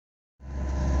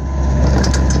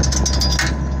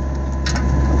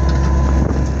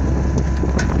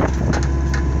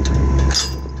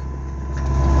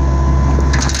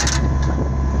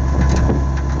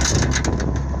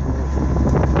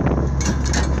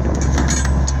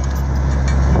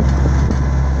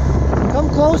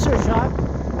closer, Sean.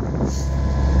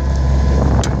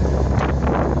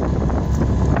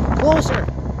 Closer.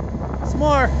 Some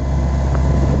more.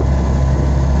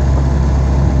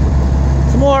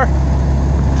 Some more.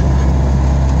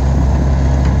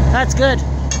 That's good.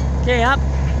 Okay, up.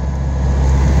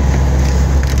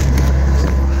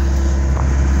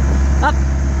 Up.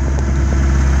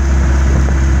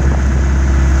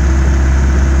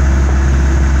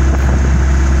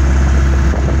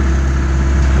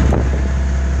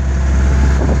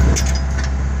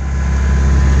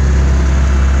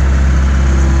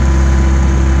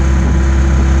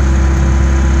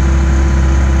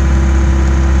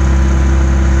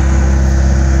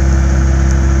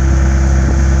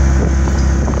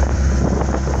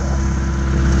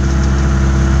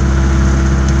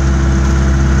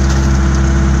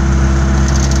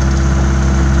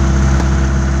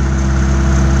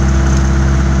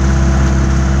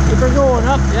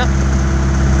 Up, yep.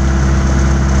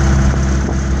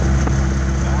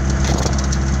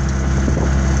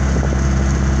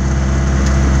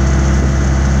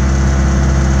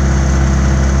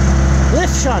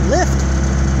 Lift, Sean, lift.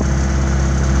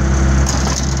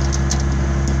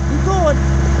 Keep going.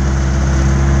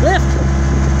 Lift.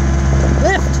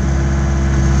 Lift.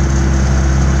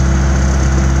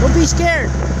 Don't be scared.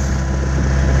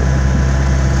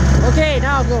 Okay,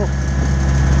 now go.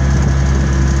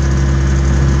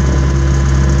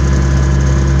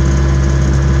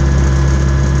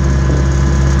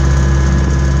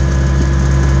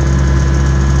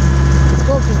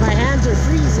 Because my hands are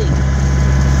freezing.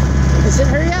 I said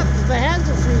hurry up because my hands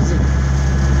are freezing.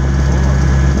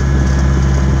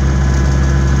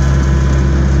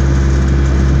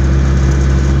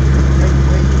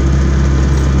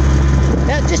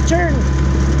 Yeah, just turn.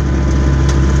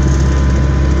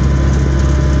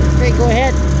 Okay, go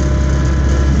ahead.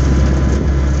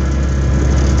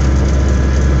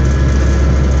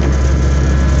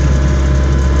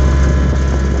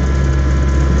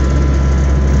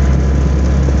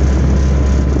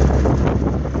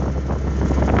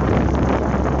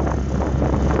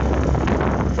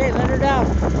 Down.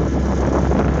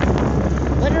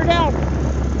 Let her down.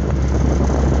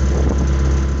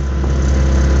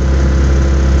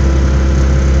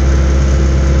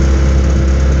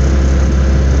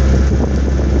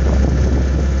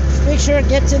 Just make sure it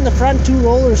gets in the front two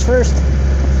rollers first.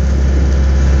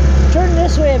 Turn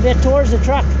this way a bit towards the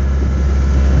truck.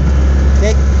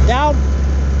 Okay, down.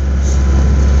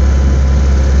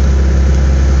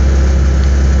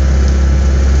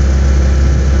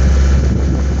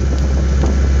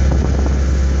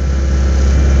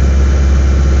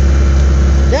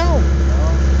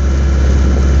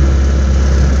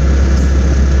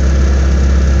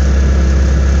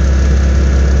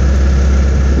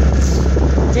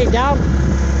 Down.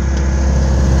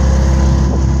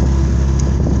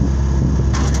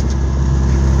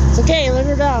 It's okay, let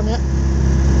her down. Yeah.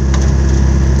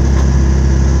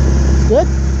 Good?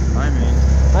 I'm in.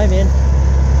 I'm in.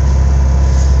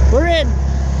 We're in.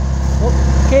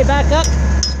 Oh, okay, back up.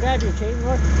 Grab your chain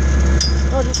rod.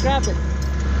 Oh, just grab it.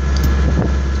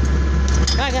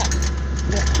 Back up.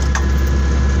 Yeah.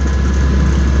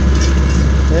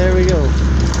 There we go.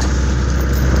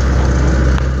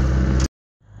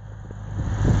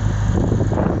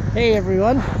 Hey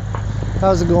everyone,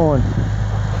 how's it going?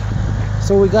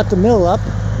 So we got the mill up.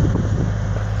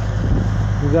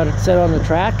 We got it set on the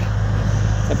track.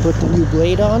 I put the new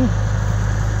blade on.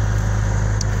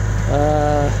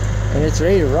 And it's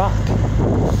ready to rock.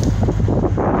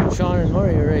 Sean and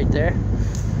Lori are right there.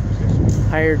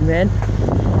 Hired men.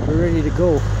 We're ready to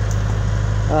go.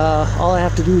 All I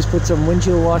have to do is put some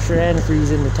windshield washer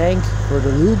antifreeze in the tank for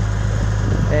the lube.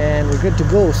 And we're good to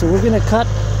go. So we're gonna cut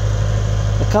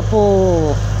a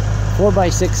couple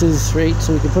 4x6s, right,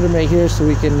 so we can put them right here so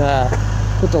we can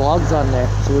put the logs on there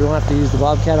so we don't have to use the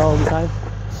bobcat all the time.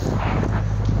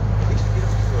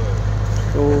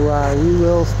 So we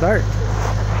will start.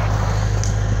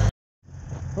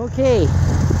 Okay,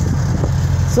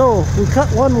 so we cut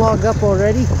one log up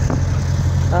already.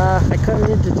 I cut it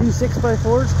into two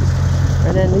 6x4s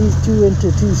and then these two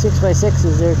into two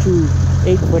 6x6s. They're two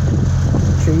 8-foot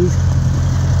trees.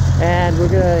 And we're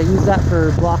gonna use that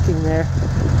for blocking there,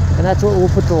 and that's what we'll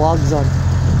put the logs on.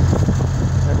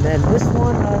 And then this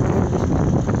one,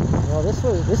 well, this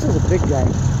is a big guy.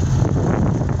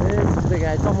 This is a big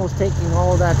guy. It's almost taking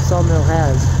all that sawmill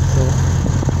has. So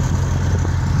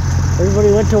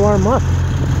everybody went to warm up.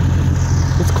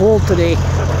 It's cold today.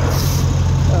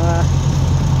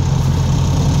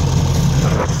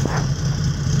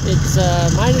 It's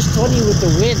 -20 with the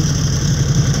wind.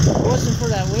 If it wasn't for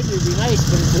that wind, it'd be nice,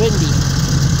 but it's windy.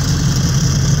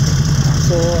 So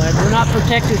So and we're not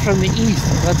protected from the east.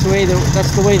 That's the way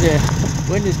the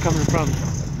wind is coming from.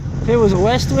 If it was a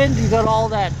west wind, you got all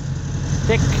that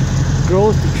thick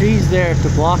growth of trees there to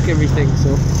block everything.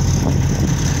 So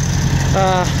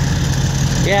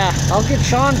yeah, I'll get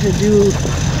Sean to do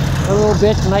a little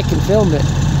bit and I can film it.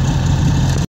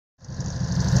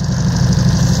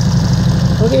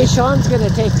 Okay, Sean's gonna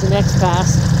take the next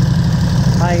pass.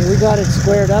 We got it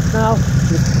squared up now.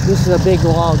 This is a big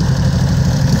log.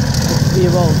 It's be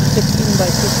about 16 by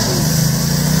 16.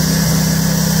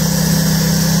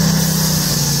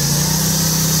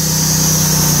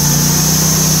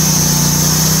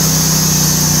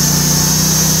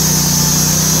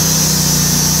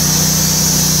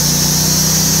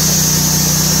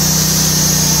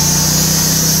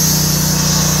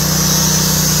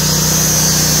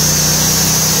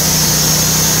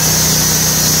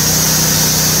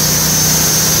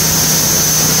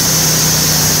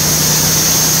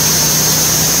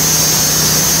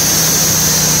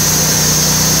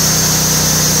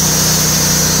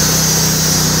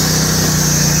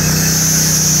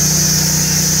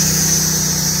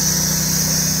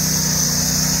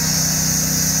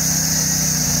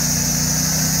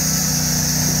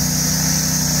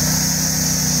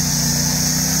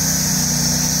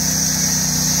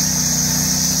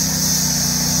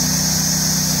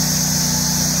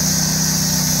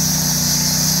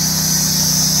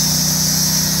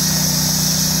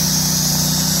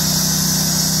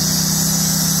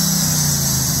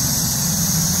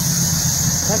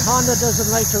 That Honda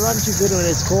doesn't like to run too good when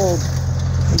it's cold.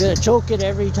 You're gonna choke it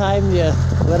every time you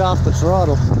let off the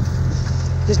throttle.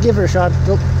 Just give her a shot.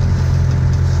 Go.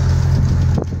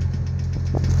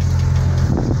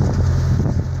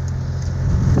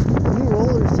 The new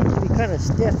rollers seem to be kind of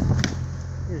stiff.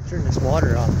 I'm gonna turn this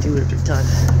water off too every time.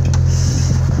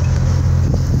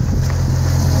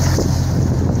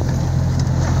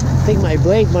 I think my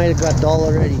blade might have got dull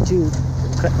already too.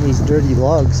 I'm cutting these dirty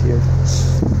logs here.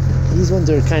 These ones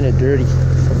are kind of dirty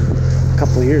from a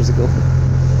couple years ago.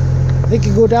 I think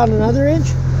you go down another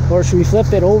inch, or should we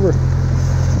flip it over? I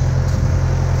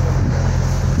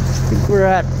think we're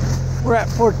at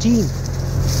 14.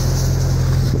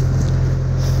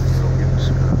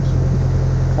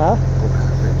 Huh? Go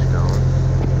half inch down,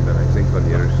 and then I think on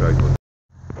the other side.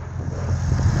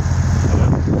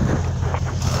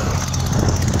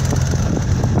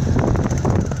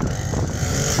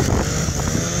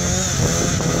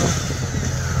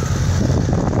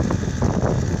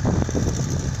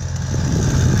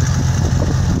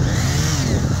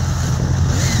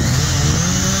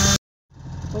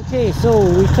 Okay, so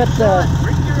we cut the...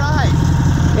 Bring your eyes.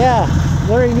 Yeah,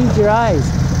 Larry needs your eyes.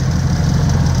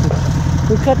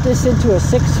 We cut this into a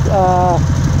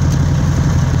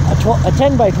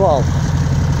 10 by 12.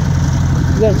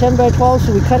 We got a 10 by 12,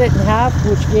 so we cut it in half,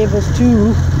 which gave us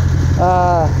two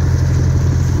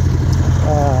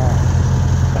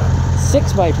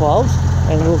 6 by 12s,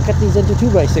 and we'll cut these into 2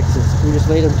 by 6s. We just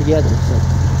laid them together. So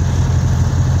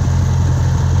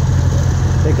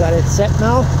they got it set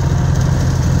now.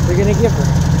 We're gonna give her.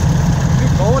 You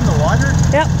go in the water?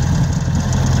 Yep.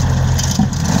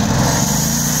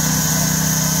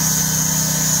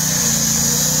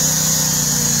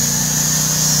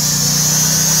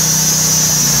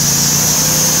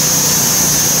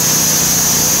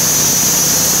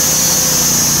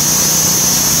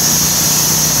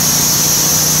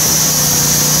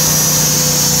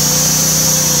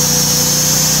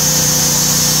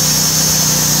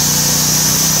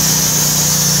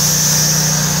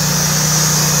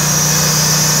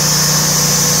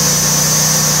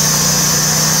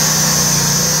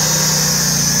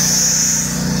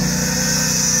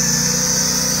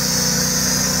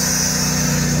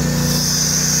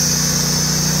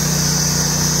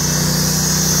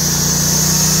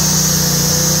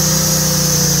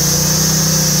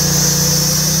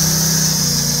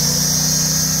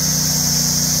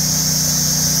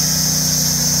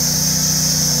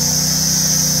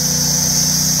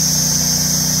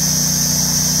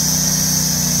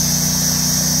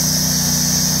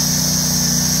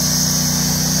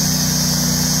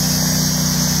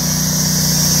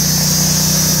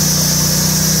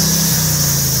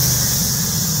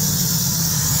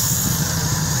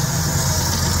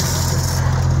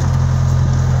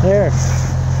 There.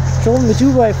 Show them the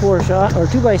 2x4 shot, or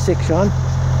 2x6, Sean.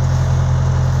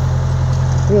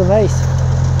 Real nice.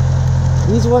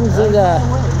 These ones are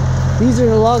these are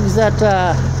the logs that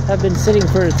have been sitting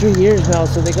for 3 years now,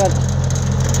 so they're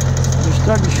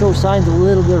starting to show signs of a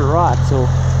little bit of rot. So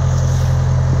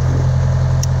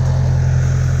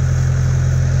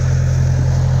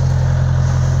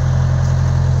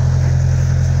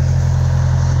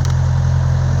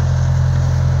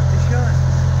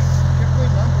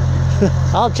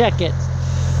I'll check it.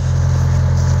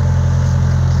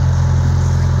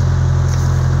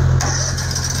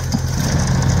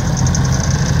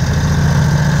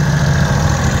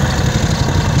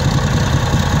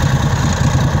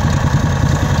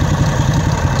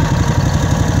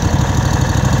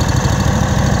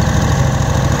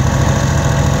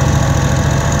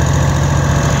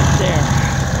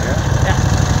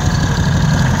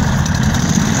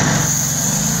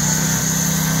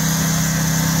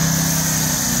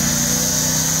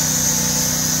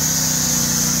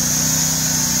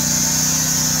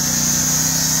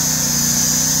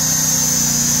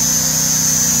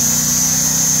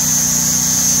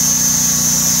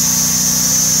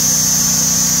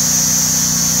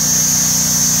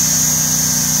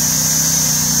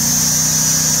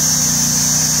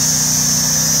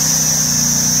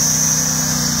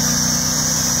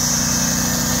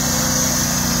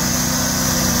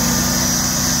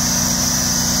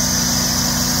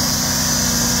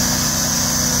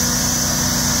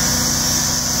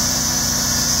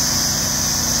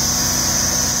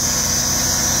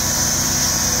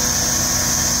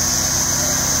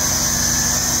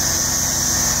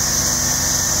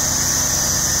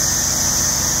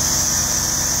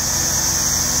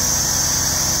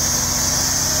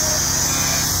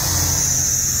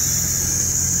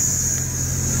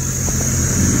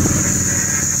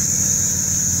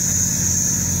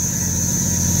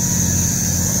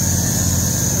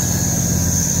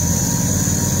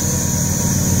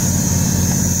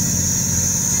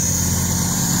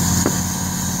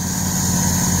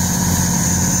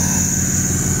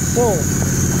 So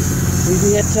we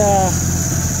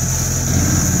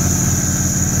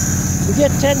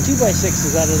get 10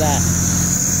 2x6s out of that.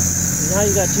 And now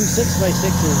you got two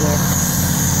 6x6s there.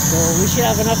 So we should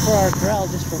have enough for our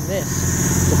corral just from this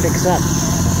to fix up.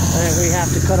 And we have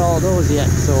to cut all those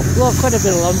yet. So we'll have quite a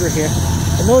bit of lumber here.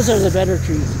 And those are the better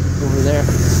trees over there.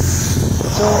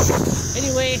 So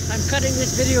anyway, I'm cutting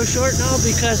this video short now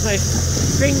because my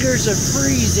fingers are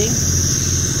freezing.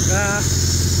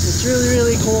 It's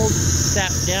really cold,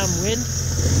 that damn wind.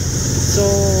 So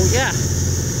yeah,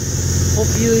 hope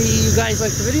you guys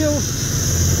like the video.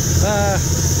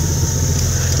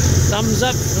 Thumbs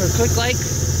up or click like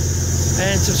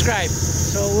and subscribe.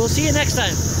 So we'll see you next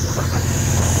time.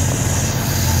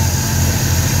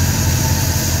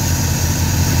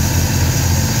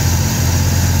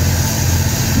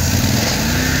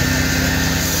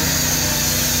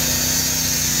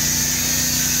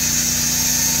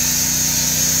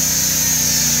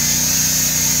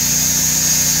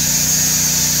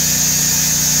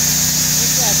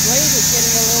 Blade is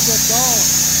getting a little bit dull.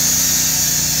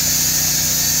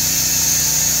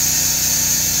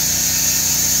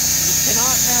 You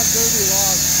cannot have dirty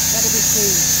logs. Gotta be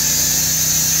clean.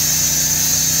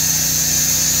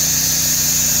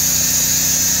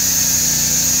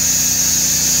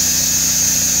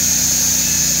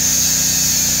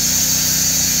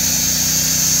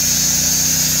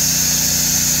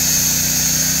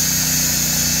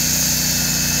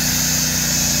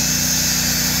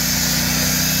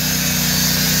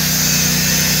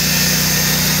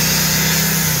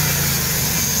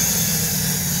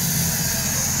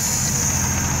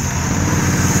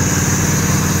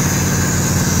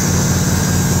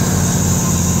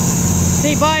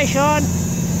 Say bye, Sean.